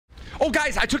Oh,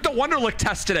 guys, I took the Wonderlic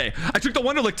test today.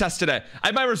 I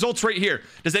have my results right here.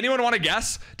 Does anyone want to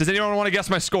guess?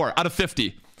 My score out of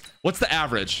 50? What's the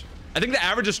average? I think the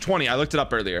average is 20. I looked it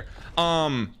up earlier.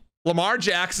 Lamar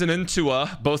Jackson and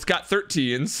Tua both got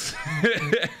 13s.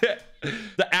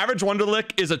 The average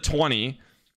Wonderlic is a 20.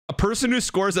 A person who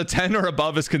scores a 10 or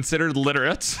above is considered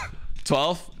literate.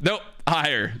 12? Nope,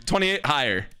 higher. 28,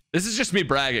 higher. This is just me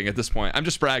bragging at this point. I'm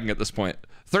just bragging at this point.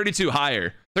 32,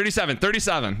 higher.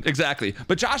 37, exactly.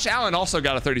 But Josh Allen also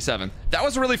got a 37. That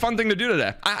was a really fun thing to do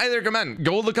today. I highly recommend.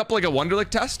 Go look up like a Wonderlic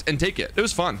test and take it. It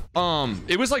was fun.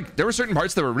 It was like, there were certain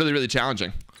parts that were really, really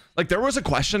challenging. Like there was a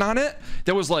question on it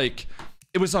that was like,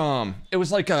 it was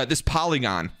like this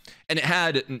polygon, and it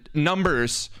had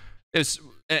numbers. It's,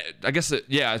 I guess,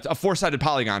 yeah, a four-sided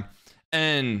polygon.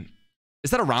 And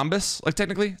is that a rhombus? Like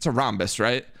technically, it's a rhombus,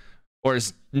 right? Or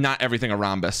is not everything a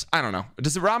rhombus? I don't know.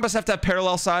 Does the rhombus have to have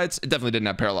parallel sides? It definitely didn't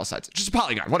have parallel sides. Just a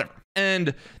polygon, whatever.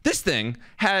 And this thing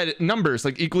had numbers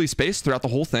like equally spaced throughout the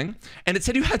whole thing. And it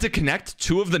said you had to connect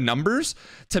two of the numbers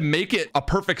to make it a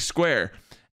perfect square.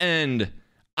 And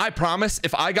I promise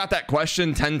if I got that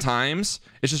question 10 times,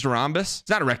 it's just a rhombus. It's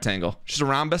not a rectangle. It's just a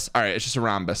rhombus. All right, it's just a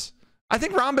rhombus. I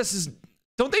think rhombus is...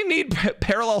 Don't they need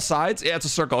parallel sides? Yeah, it's a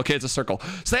circle. Okay, it's a circle.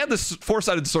 So they have this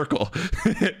four-sided circle.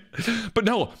 But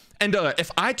no. And if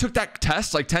I took that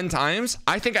test like 10 times,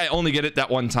 I think I only get it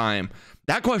that one time.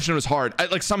 That question was hard.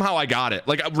 Like somehow I got it.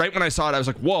 Like right when I saw it, I was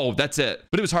like, whoa, that's it.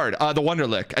 But it was hard. The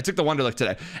Wonderlic. I took the Wonderlic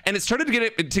today. And it started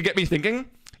to get me thinking,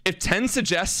 if 10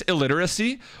 suggests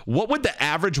illiteracy, what would the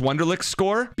average Wonderlic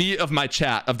score be of my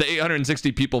chat, of the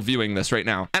 860 people viewing this right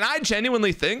now? And I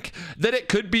genuinely think that it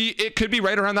could be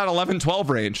right around that 11,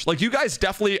 12 range. Like you guys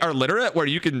definitely are literate where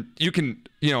you can,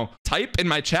 you know, type in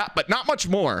my chat, but not much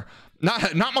more.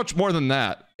 Not much more than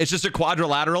that. It's just a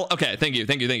quadrilateral. Okay, thank you.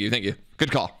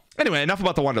 Good call. Anyway, enough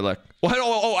about the Wonderlic.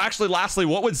 Well, actually, lastly,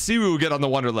 what would Siwoo get on the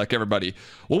Wonderlic, everybody?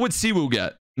 What would Siwoo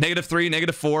get? -3,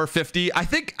 -4, 50. I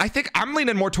think I'm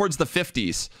leaning more towards the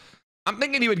 50s. I'm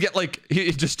thinking he would get like,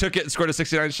 he just took it and scored a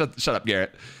 69. Shut up,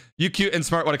 Garrett. You cute and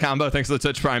smart. What a combo. Thanks for the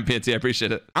Twitch Prime, PNT. I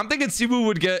appreciate it. I'm thinking Siwoo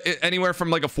would get anywhere from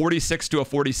like a 46 to a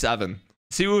 47.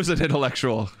 Siwoo is an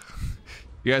intellectual.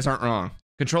 You guys aren't wrong.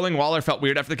 Controlling Waller felt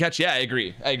weird after the catch. Yeah, I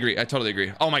agree. I totally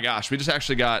agree. Oh my gosh. We just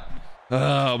actually got, we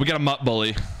got a Mutt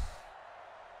bully.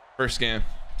 First game.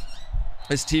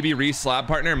 Is TB Reese slab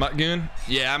partner Muttgoon?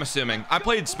 Yeah, I'm assuming. I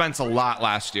played Spence a lot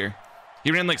last year.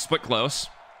 He ran like split close.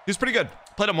 He was pretty good.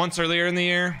 Played him once earlier in the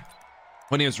year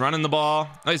when he was running the ball.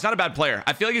 No, he's not a bad player.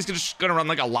 I feel like he's just gonna run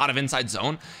like a lot of inside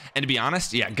zone. And to be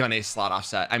honest, yeah, gun ace slot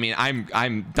offset. I mean,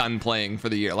 I'm done playing for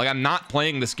the year. Like I'm not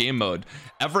playing this game mode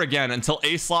ever again until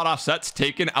ace slot offset's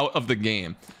taken out of the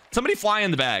game. Somebody fly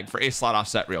in the bag for ace slot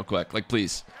offset real quick, like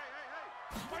please.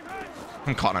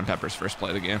 I'm caught on Pepper's first play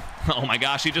of the game. Oh my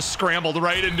gosh, he just scrambled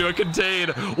right into a contain.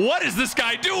 What is this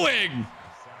guy doing?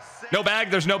 No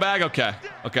bag? There's no bag? Okay.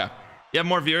 Okay. You have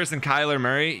more viewers than Kyler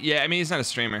Murray? Yeah, I mean, he's not a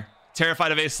streamer.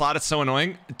 Terrified of ace slot. It's so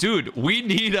annoying. Dude, we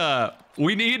need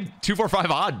 245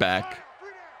 odd back.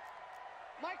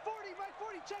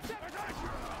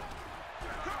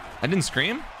 I didn't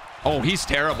scream? Oh, he's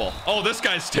terrible. Oh, this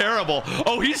guy's terrible.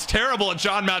 Oh, he's terrible at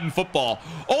John Madden football.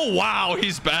 Oh, wow,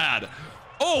 he's bad.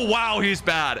 Oh, wow, he's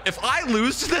bad. If I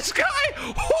lose to this guy,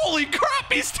 holy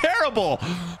crap, he's terrible.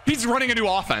 He's running a new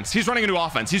offense. He's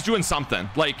doing something.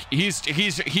 Like,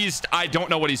 I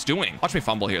don't know what he's doing. Watch me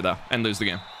fumble here, though, and lose the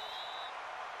game.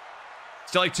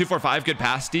 Still like 245, good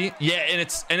pass D. Yeah, and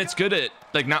it's good at,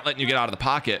 like, not letting you get out of the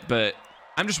pocket, but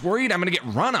I'm just worried I'm going to get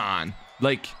run on.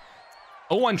 Like,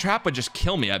 0-1 trap would just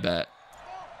kill me, I bet.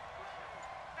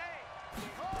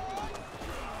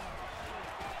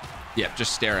 Yep,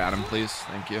 just stare at him, please.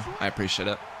 Thank you. I appreciate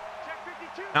it.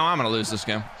 Now I'm going to lose this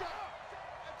game.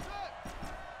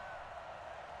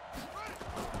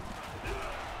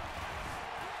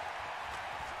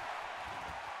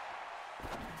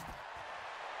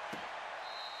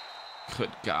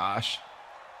 Good gosh.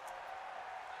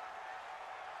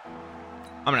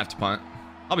 I'm going to have to punt.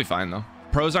 I'll be fine, though.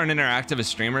 Pros aren't interactive as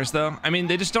streamers, though. I mean,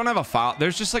 they just don't have a file.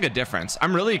 There's just like a difference.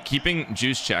 I'm really keeping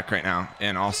juice check right now,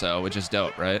 and also, which is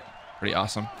dope, right? Pretty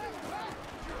awesome.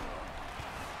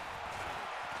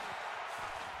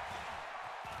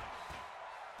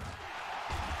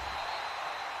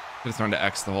 Could have thrown to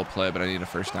X the whole play, but I need a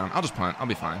first down. I'll just punt. I'll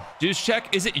be fine. Juice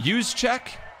check. Is it use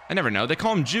check? I never know. They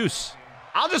call him Juice.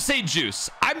 I'll just say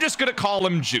Juice. I'm just going to call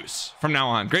him Juice from now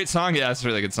on. Great song. Yeah, it's a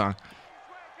really good song.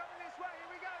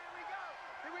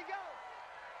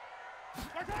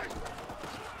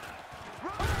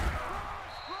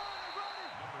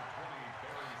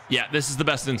 Yeah, this is the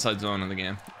best inside zone in the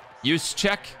game. Use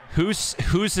check. Who's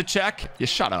the check? You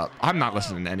shut up. I'm not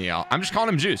listening to any of y'all. I'm just calling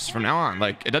him Juice from now on.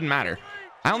 Like, it doesn't matter.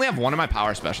 I only have one of my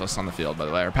power specialists on the field, by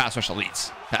the way, or pass rush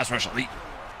elites. Pass rush elite.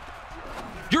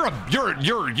 You're a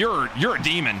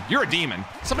demon. You're a demon.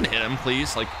 Someone hit him,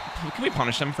 please. Like, can we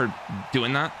punish him for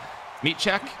doing that? Meat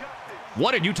check.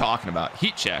 What are you talking about?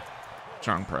 Heat check.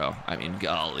 Strong pro. I mean,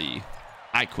 golly.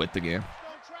 I quit the game.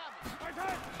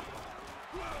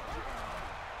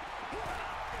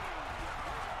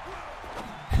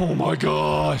 Oh my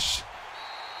gosh.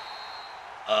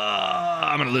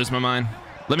 I'm gonna lose my mind.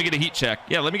 Let me get a heat check.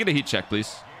 Yeah, let me get a heat check,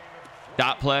 please.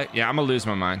 Dot play. Yeah, I'm gonna lose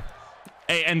my mind.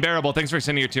 Hey, Unbearable, thanks for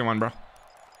sending your tier 1, bro.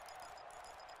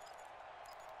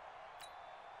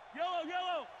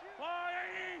 Yellow.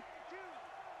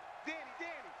 Danny.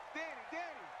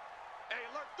 Hey,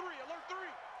 alert 3.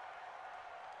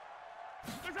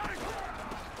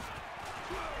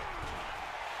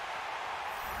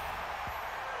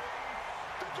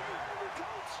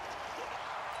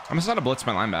 I'm just not to blitz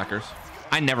my linebackers.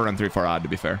 I never run 3-4 odd, to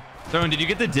be fair. So, did you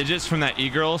get the digits from that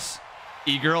e-girl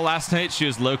last night? She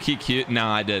was low-key cute. No,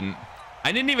 I didn't.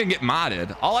 I didn't even get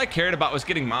modded. All I cared about was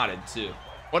getting modded, too.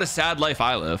 What a sad life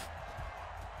I live.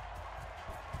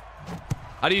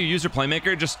 How do you use your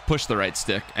playmaker? Just push the right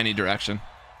stick any direction.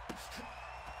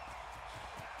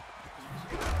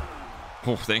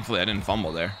 Oh, thankfully I didn't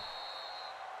fumble there.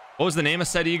 What was the name of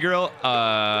said e-girl?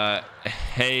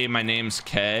 Hey, my name's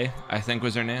Kay, I think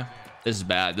was her name. This is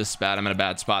bad. I'm in a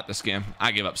bad spot this game.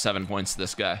 I gave up 7 points to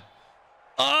this guy.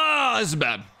 Oh, this is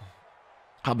bad.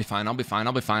 I'll be fine. Check.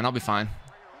 Slam.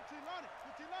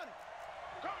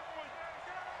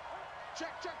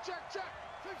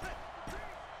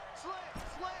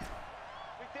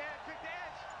 Quick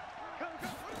dash. Come.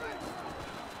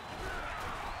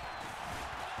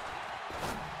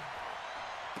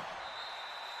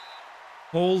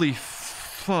 Holy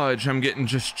fudge, I'm getting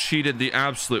just cheated the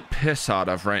absolute piss out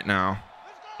of right now.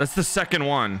 That's the second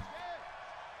one.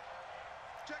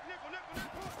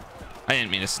 I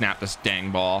didn't mean to snap this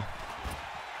dang ball.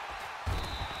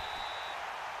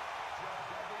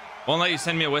 Won't let you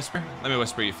send me a whisper? Let me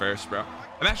whisper you first, bro.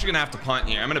 I'm actually gonna have to punt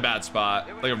here. I'm in a bad spot,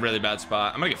 like a really bad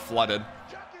spot. I'm gonna get flooded.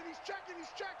 He's checking.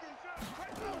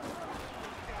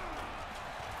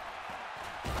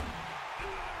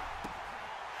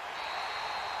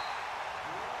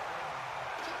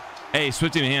 Hey,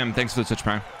 Swifty Ham, thanks for the Twitch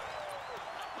Prime.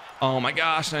 Oh my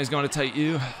gosh, now he's going to tight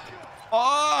you.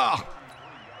 Oh!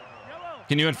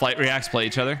 Can you and Flight Reacts play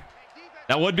each other?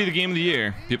 That would be the game of the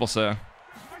year, people say.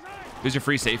 Who's your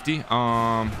free safety?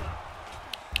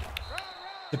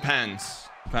 Depends.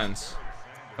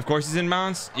 Of course he's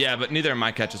inbounds. Yeah, but neither of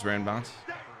my catches were inbounds.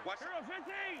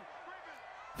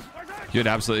 You would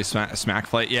absolutely smack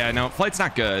Flight. Yeah, no, Flight's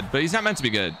not good, but he's not meant to be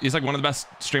good. He's like one of the best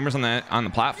streamers on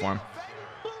the platform.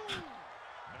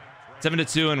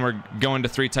 7-2, and we're going to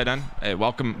 3 tight end. Hey,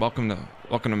 welcome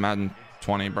to Madden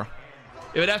 20, bro.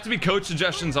 It would have to be coach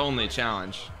suggestions only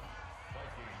challenge.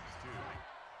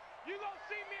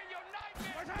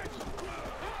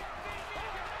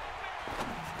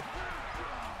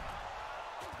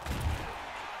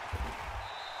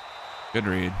 Good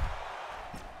read.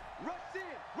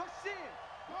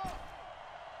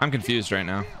 I'm confused right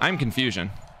now. I'm confusion.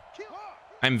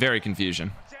 I'm very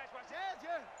confusion.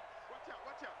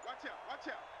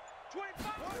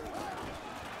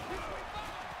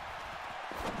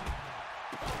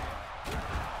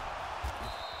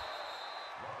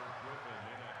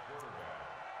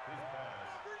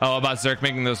 Oh, about Zerk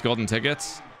making those golden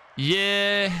tickets?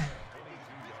 Yeah.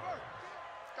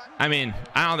 I mean,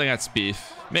 I don't think that's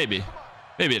beef. Maybe.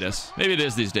 Maybe it is. Maybe it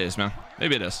is these days, man.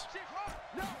 Maybe it is.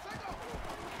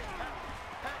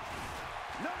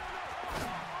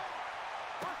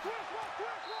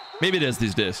 Maybe it is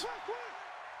these days.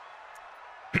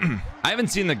 I haven't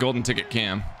seen the golden ticket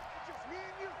cam.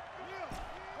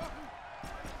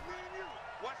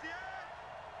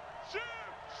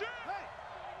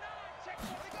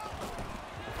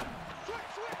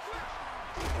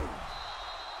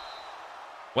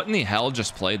 What in the hell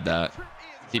just played that?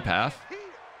 Deep half?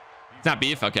 It's not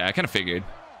beef? Okay, I kind of figured.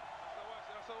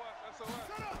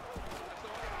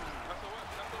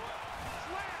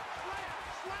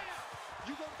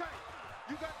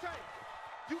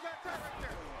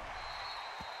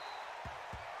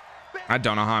 I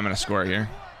don't know how I'm going to score here.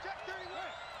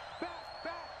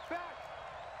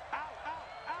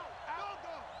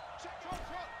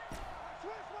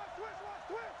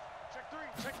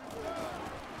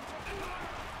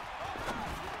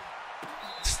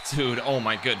 Dude, oh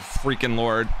my good freaking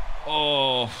lord.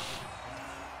 Oh.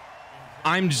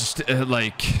 I'm just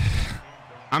like,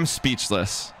 I'm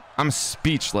speechless. I'm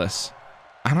speechless.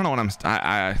 I don't know what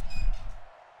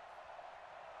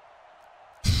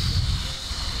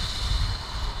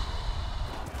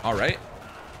All right.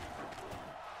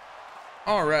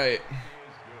 All right.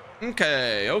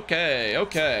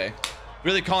 Okay.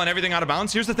 Really calling everything out of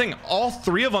bounds. Here's the thing. All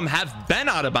three of them have been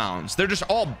out of bounds. They're just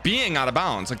all being out of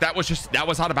bounds. Like that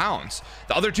was out of bounds.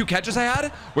 The other two catches I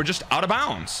had were just out of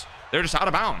bounds. They're just out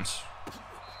of bounds.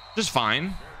 Just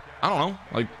fine. I don't know.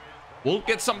 Like we'll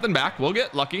get something back. We'll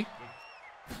get lucky.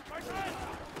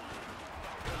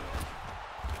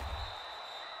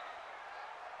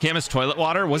 Cam is toilet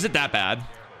water. Was it that bad?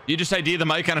 You just ID the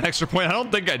mic on an extra point? I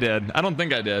don't think I did. I don't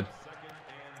think I did.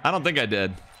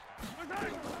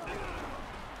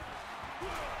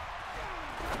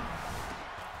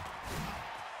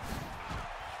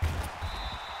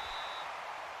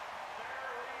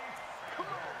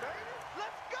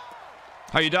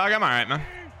 How you, dog? I'm all right, man.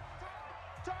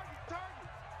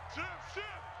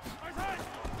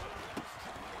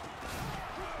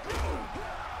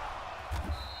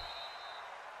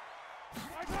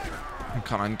 I'm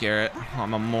caught on Garrett.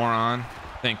 I'm a moron.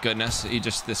 Thank goodness.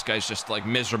 This guy's just like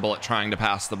miserable at trying to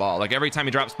pass the ball. Like every time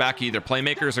he drops back, he either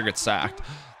playmakers or gets sacked.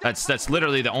 That's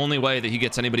literally the only way that he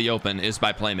gets anybody open is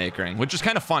by playmakering, which is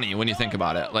kind of funny when you think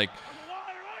about it. Like,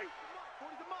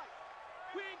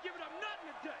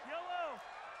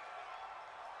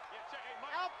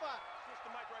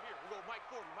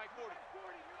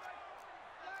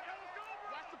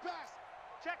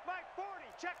 Check Mike 40.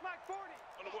 Check Mike 40.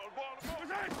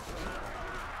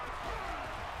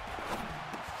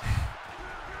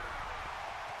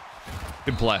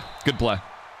 good play. Good play.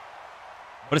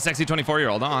 What a sexy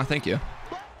 24-year-old. Oh, thank you.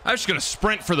 I was just gonna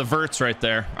sprint for the verts right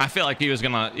there. I feel like he was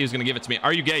gonna give it to me.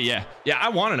 Are you gay? Yeah. Yeah, I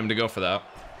wanted him to go for that.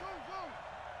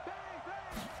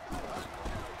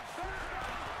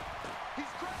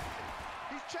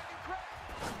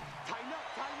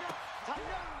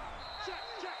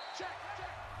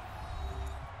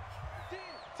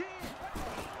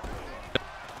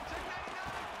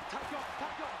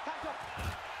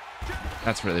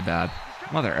 That's really bad.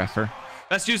 Mother effer.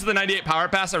 Best use of the 98 power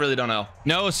pass? I really don't know.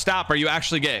 No, stop. Are you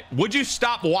actually gay? Would you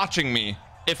stop watching me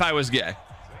if I was gay?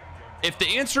 If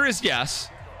the answer is yes,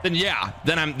 then yeah,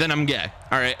 then I'm gay.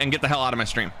 All right, and get the hell out of my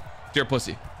stream. You're a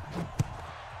pussy.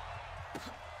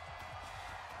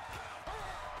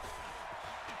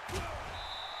 All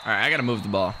right, I gotta move the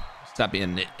ball. Stop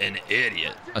being an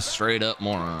idiot. A straight up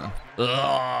moron. Ugh,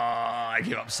 I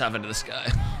gave up 7 to this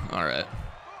guy. All right.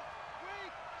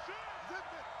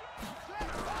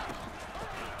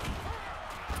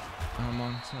 I'm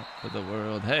on top of the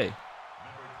world. Hey.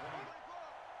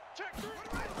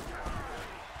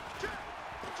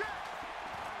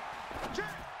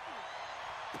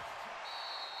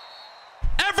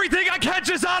 Everything I catch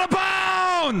is out of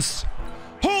bounds.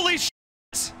 Holy shit.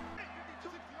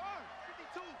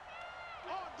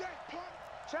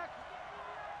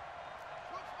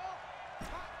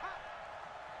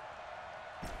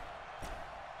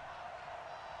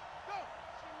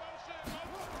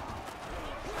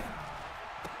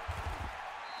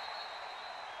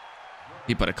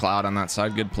 He put a cloud on that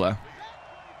side. Good play.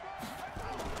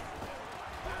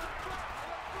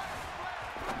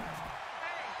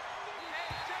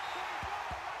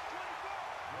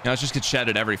 Yeah, let's just get shed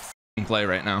at every play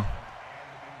right now.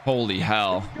 Holy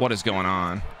hell. What is going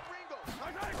on?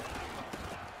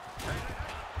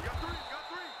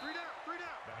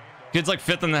 Kid's like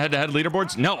 5th in the head-to-head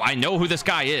leaderboards. No, I know who this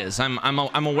guy is. I'm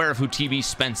aware of who TV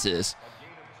Spence is.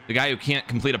 The guy who can't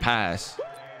complete a pass.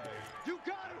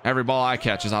 Every ball I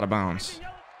catch is out of bounds.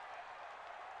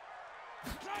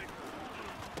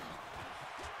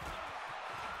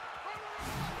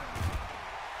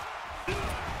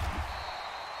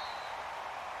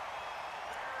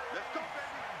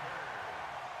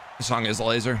 The song is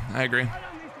laser. I agree.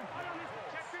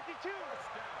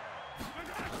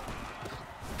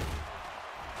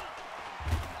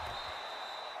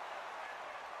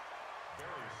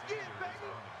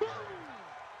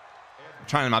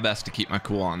 Trying my best to keep my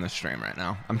cool on this stream right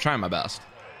now. I'm trying my best.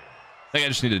 I think I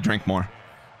just need to drink more.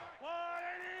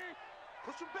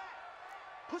 Push him back.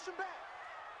 Push him back.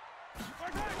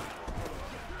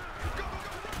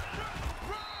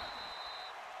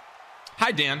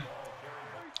 Hi, Dan.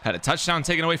 Had a touchdown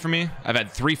taken away from me. I've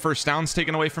had 3 first downs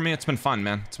taken away from me. It's been fun,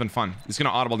 man. It's been fun. He's going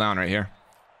to audible down right here.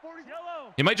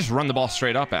 He might just run the ball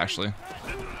straight up, actually.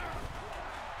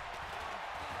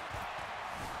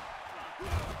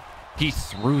 He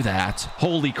threw that.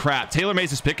 Holy crap. Taylor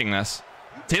Mays is picking this.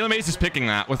 Taylor Mays is picking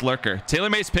that with Lurker. Taylor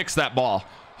Mays picks that ball.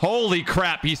 Holy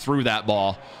crap. He threw that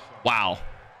ball. Wow.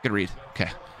 Good read.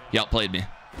 Okay. He outplayed me.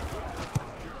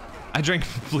 I drink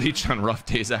bleach on rough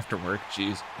days after work.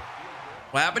 Jeez.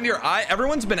 What happened to your eye?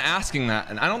 Everyone's been asking that,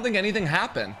 and I don't think anything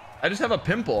happened. I just have a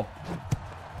pimple.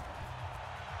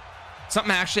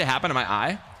 Something actually happened to my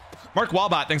eye. Mark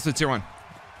Walbot, thanks for the tier 1.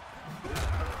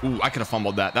 Ooh, I could have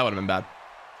fumbled that. That would have been bad.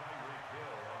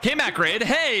 K-Mac raid.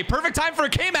 Hey, perfect time for a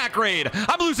K-Mac raid.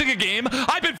 I'm losing a game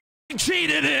I've been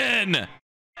cheated in.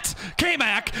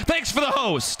 K-Mac, thanks for the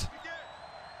host.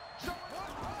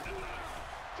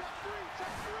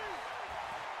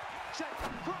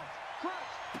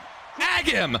 Ag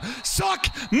him. Suck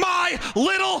my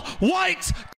little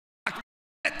white.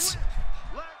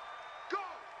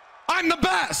 I'm the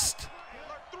best.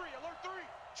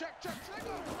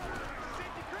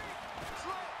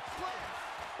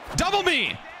 Double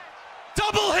me.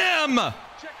 Double him.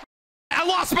 I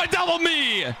lost my double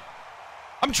me.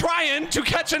 I'm trying to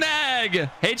catch an egg.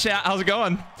 Hey chat, how's it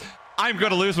going? I'm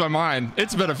gonna lose my mind.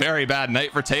 It's been a very bad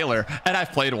night for Taylor, and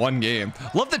I've played one game.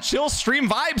 Love the chill stream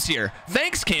vibes here.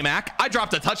 Thanks, K-Mac. I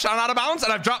dropped a touchdown out of bounds,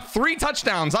 and I've dropped 3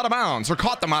 touchdowns out of bounds, or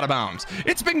caught them out of bounds.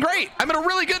 It's been great. I'm in a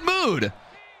really good mood.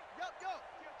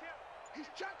 He's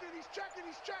checking.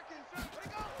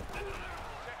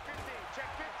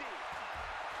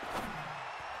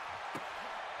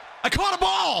 I caught a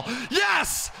ball.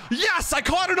 Yes, I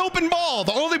caught an open ball.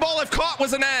 The only ball I've caught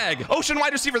was an egg. Ocean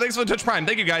wide receiver, thanks for the Twitch Prime.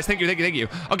 Thank you guys. Thank you.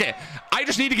 Okay, I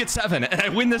just need to get 7 and I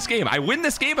win this game. I win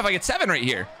this game if I get 7 right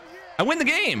here. I win the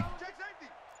game.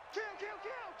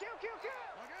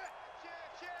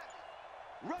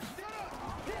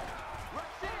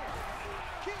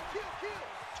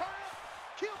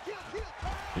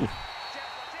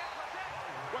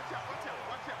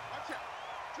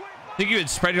 Think you would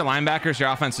spread your linebackers, your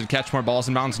offense would catch more balls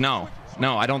in bounds? No,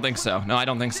 I don't think so. I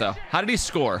don't think so. How did he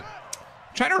score?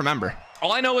 I'm trying to remember.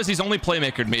 All I know is he's only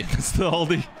playmakered me. That's the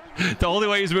only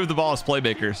way he's moved the ball is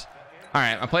playmakers. All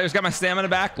right, my player's got my stamina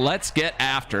back. Let's get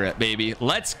after it, baby.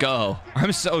 Let's go.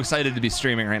 I'm so excited to be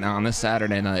streaming right now on this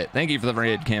Saturday night. Thank you for the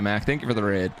raid, K-Mac. Thank you for the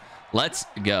raid. Let's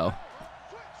go.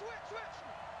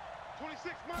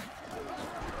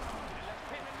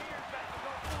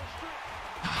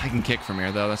 I can kick from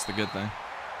here, though. That's the good thing.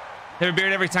 Have a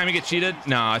beard every time you get cheated?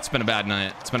 No, it's been a bad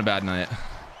night. It's been a bad night.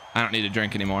 I don't need to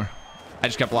drink anymore. I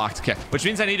just got blocked. Okay, which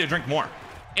means I need to drink more.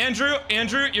 Andrew,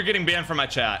 you're getting banned from my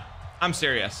chat. I'm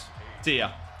serious. See ya.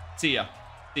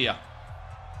 You're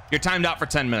timed out for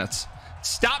 10 minutes.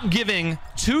 Stop giving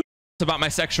 2 about my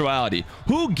sexuality.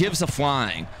 Who gives a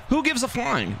flying?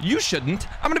 You shouldn't.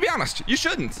 I'm gonna be honest. You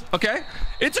shouldn't. Okay?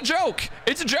 It's a joke.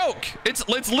 It's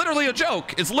literally a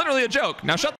joke.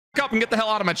 Now shut the fuck up and get the hell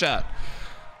out of my chat.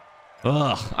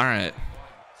 Ugh. All right.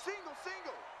 Single.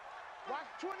 Watch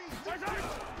 20.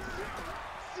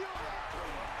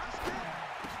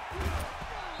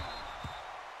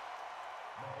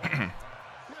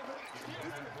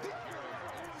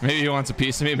 Maybe he wants a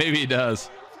piece of me. Maybe he does.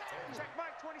 Check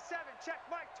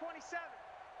Mike 27.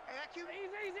 Hey, IQ.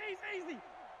 Easy.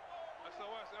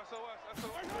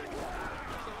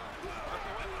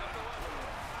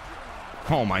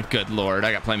 Oh my good lord.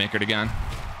 I got playmakered again.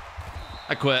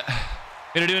 I quit.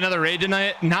 Gonna do another raid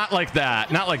tonight? Not like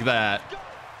that.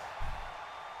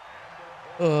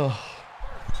 Ugh.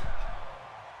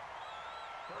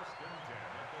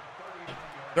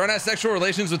 Throwing out sexual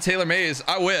relations with Taylor Mays.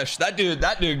 I wish. That dude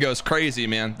goes crazy,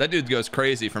 man. That dude goes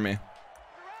crazy for me.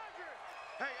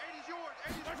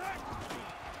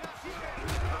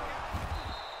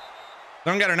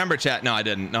 Don't got her number, chat. No, I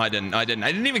didn't. I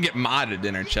didn't even get modded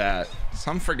in her chat.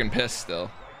 So I'm freaking pissed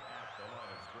still.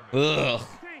 Ugh. Yellow.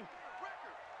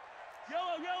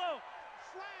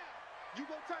 Slam. You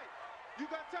got tight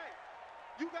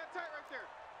right there.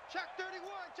 Check 31.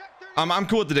 I'm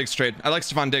cool with the Diggs trade. I like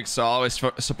Stephon Diggs, so I'll always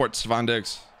support Stephon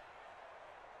Diggs.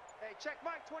 Hey, check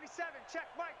Mike 27.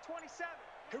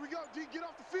 Here we go, D, get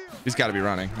off the field. He's got to be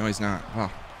running. No, he's not.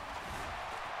 Oh.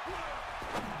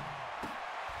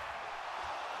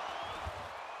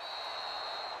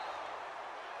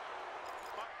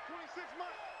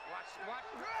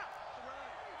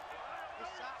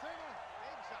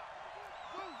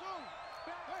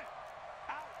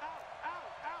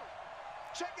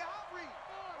 Check your hot read.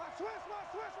 Watch.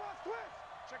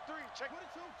 Check 3. Check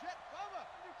 22. Jet. Cover.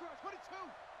 22.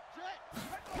 Jet.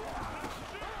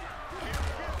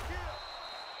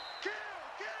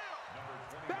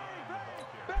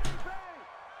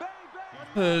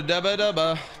 Kill.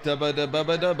 Dubba.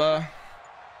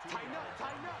 Tighten up.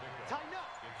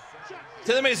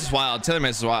 Taylor Mays is wild.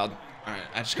 All right.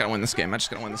 I just gotta win this game. I just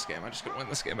gotta win this game. I just gotta win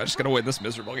this game. I just gotta win this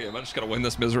miserable game. I just gotta win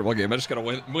this miserable game. I just gotta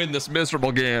win this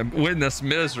miserable game. Win this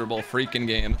miserable freaking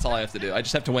game. That's all I have to do. I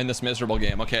just have to win this miserable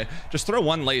game. Okay, just throw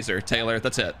one laser, Taylor.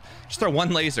 That's it. Just throw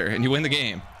one laser and you win the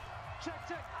game. Check.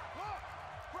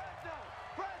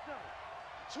 Brando.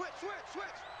 Switch. Echo.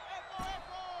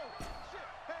 Ship.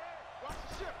 Hey. Watch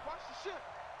the ship.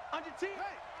 Under 10.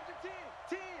 Hey. Under 10.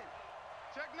 10.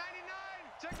 Check 99.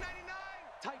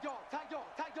 Tight dog.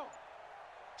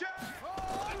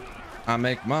 I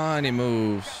make money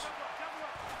moves.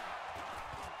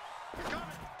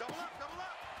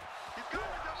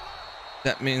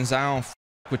 That means I don't f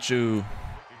with you.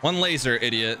 One laser,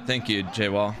 idiot. Thank you,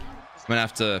 J-Wall. I'm gonna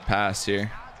have to pass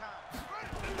here.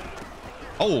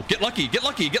 Oh, get lucky. Go,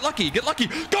 Eric. Get lucky.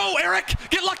 Go, Eric.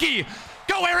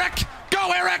 Go, Eric.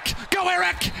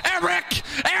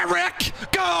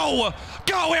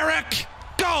 Go, Eric.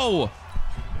 Go.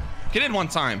 Get in one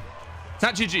time. It's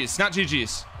not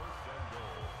GG's.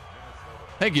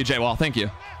 Thank you, J-Wall. Thank you.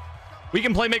 We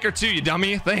can playmaker too, you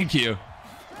dummy. Thank you.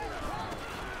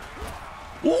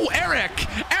 Ooh, Eric.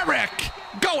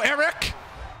 Go, Eric.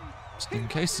 Just in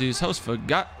case these hosts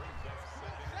forgot.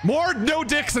 More no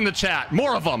dicks in the chat.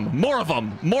 More of them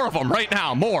right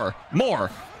now. More.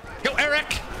 Go,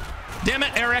 Eric. Damn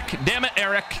it, Eric.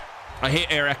 I hate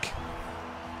Eric.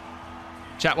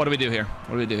 Chat, what do we do here?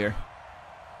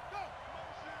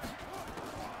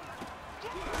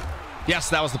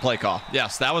 Yes, that was the play call.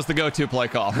 Yes, that was the go-to play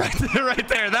call right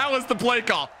there. That was the play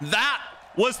call. That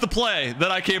was the play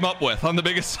that I came up with on the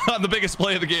biggest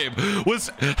play of the game. Was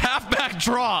halfback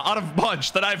draw out of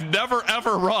bunch that I've never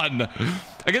ever run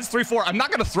against 3-4. I'm not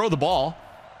going to throw the ball.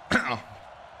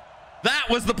 That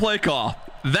was the play call.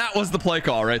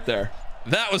 Right there.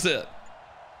 That was it.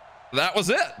 That was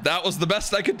the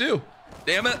best I could do.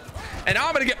 Damn it. And now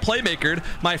I'm going to get playmakered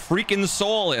my freaking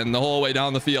soul in the whole way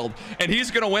down the field. And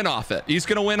he's going to win off it. He's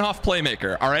going to win off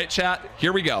playmaker. All right, chat.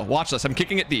 Here we go. Watch this. I'm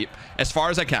kicking it deep as far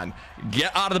as I can.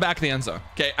 Get out of the back of the end zone.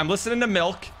 Okay. I'm listening to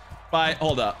Milk by...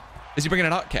 Hold up. Is he bringing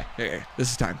it out? Okay. Here. This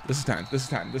is time.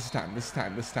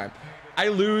 I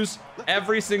lose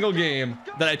every single game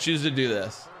that I choose to do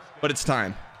this. But it's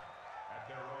time.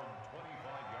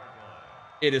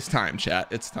 It is time, chat.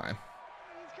 It's time.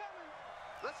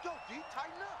 Let's go deep,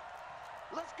 tighten up.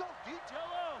 Let's go deep.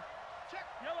 Yellow. Check.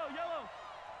 Yellow.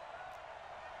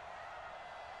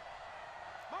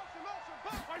 Motion.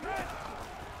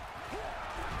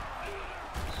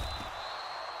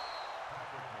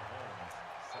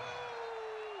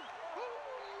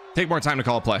 Take more time to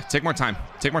call a play. Take more time.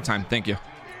 Thank you.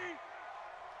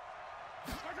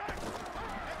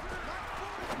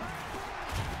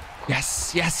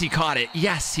 Yes, he caught it.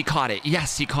 That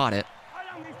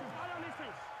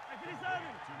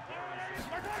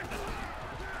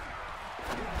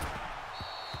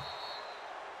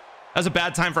was a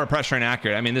bad time for a pressure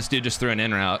inaccurate. I mean, this dude just threw an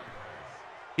in route.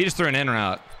 He just threw an in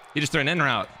route.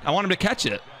 I want him to catch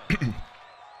it.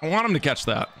 I want him to catch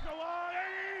that.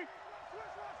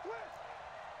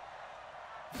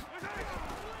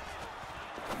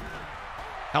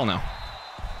 Hell no.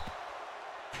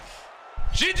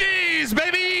 GG's,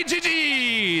 baby!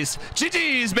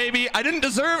 GG's, baby! I don't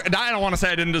want to say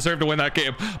I didn't deserve to win that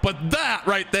game, but that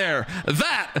right there,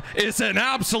 that is an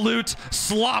absolute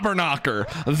slobber knocker.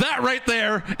 That right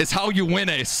there is how you win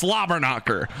a slobber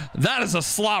knocker. That is a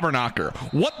slobber knocker.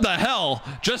 What the hell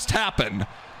just happened?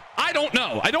 I don't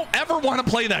know. I don't ever want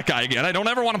to play that guy again. I don't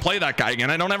ever want to play the guy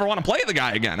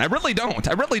again. I really don't.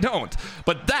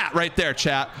 But that right there,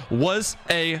 chat, was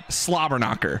a slobber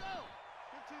knocker.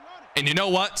 And you know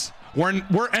what?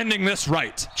 We're ending this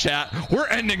right, chat. We're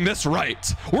ending this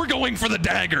right. We're going for the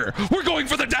dagger.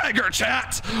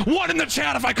 Chat. One in the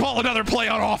chat if I call another play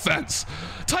on offense.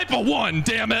 Type of 1,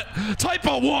 damn it.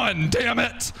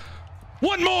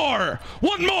 One more,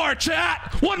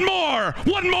 chat. One more.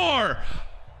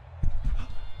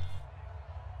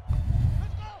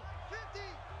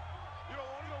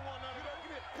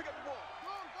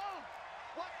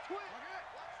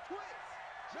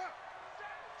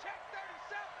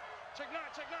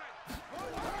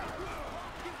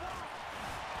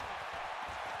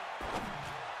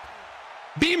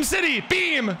 Beam City,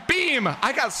 beam.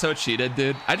 I got so cheated,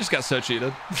 dude. I just got so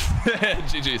cheated.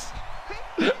 GG's.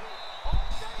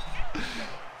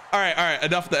 All right.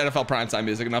 Enough of the NFL primetime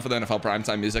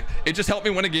music. It just helped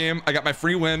me win a game. I got my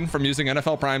free win from using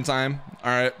NFL primetime. All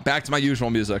right, back to my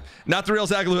usual music. Not the real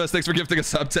Zach Lewis. Thanks for gifting a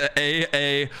sub to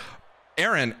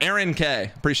Aaron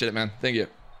K. Appreciate it, man. Thank you.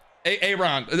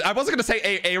 Aaron. I wasn't gonna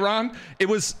say Aaron. He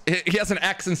has an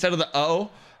X instead of the O.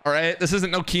 All right, this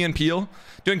isn't no Key and Peele.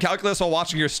 Doing calculus while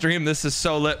watching your stream. This is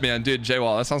so lit, man. Dude,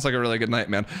 J-Wall, that sounds like a really good night,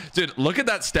 man. Dude, look at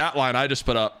that stat line I just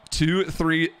put up. 2,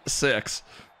 3, 6.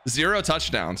 0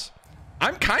 touchdowns.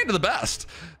 I'm kind of the best.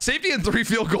 Safety and 3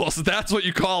 field goals. That's what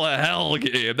you call a hell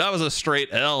game. That was a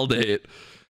straight hell date.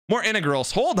 More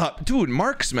integrals. Hold up. Dude,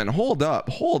 marksman, hold up.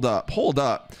 Hold up. Hold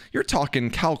up. You're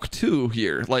talking Calc 2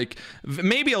 here. Like,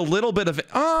 maybe a little bit of...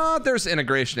 there's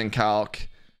integration in Calc.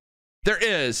 There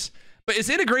is. But is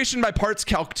integration by parts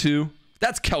Calc 2?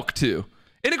 That's Calc 2.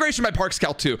 Integration by parts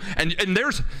Calc 2. And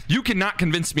there's... You cannot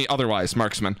convince me otherwise,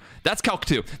 marksman. That's Calc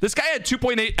 2. This guy had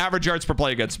 2.8 average yards per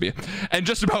play against me. And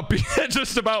just about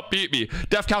beat me.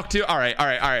 Def Calc 2. All right,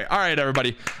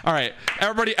 everybody. All right.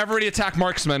 Everybody attack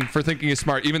marksman for thinking he's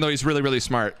smart, even though he's really, really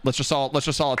smart. Let's just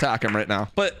all attack him right now.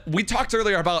 But we talked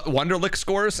earlier about Wonderlic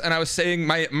scores, and I was saying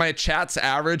my chat's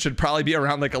average would probably be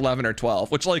around like 11 or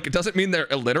 12, which like it doesn't mean they're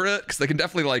illiterate, because they can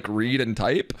definitely like read and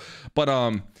type. But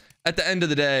at the end of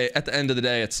the day,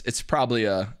 it's probably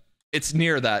it's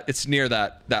near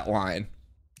that line.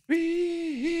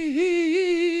 Reach.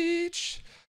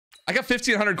 I got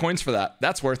 1,500 coins for that.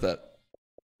 That's worth it.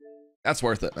 That's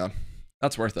worth it, man.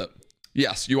 That's worth it.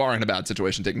 Yes, you are in a bad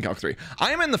situation taking Calc 3.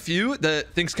 I am in the few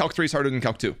that thinks Calc 3 is harder than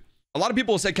Calc 2. A lot of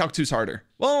people will say Calc 2 is harder.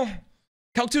 Well,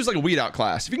 Calc 2 is like a weed out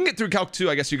class. If you can get through Calc 2,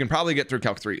 I guess you can probably get through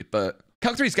Calc 3, but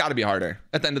Calc 3's got to be harder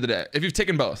at the end of the day. If you've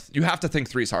taken both, you have to think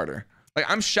 3 is harder. Like,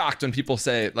 I'm shocked when people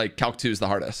say like Calc 2 is the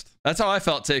hardest. That's how I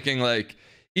felt taking like,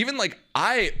 even like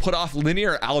I put off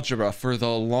linear algebra for the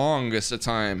longest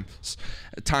time.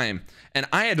 And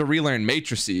I had to relearn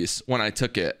matrices when I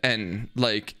took it. And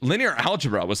like linear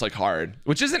algebra was like hard,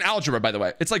 which isn't algebra, by the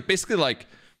way. It's like basically like,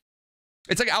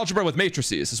 it's like algebra with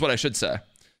matrices is what I should say.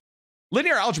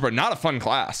 Linear algebra, not a fun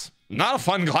class. Not a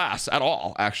fun class at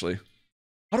all, actually.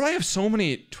 How do I have so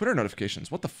many Twitter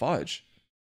notifications? What the fudge?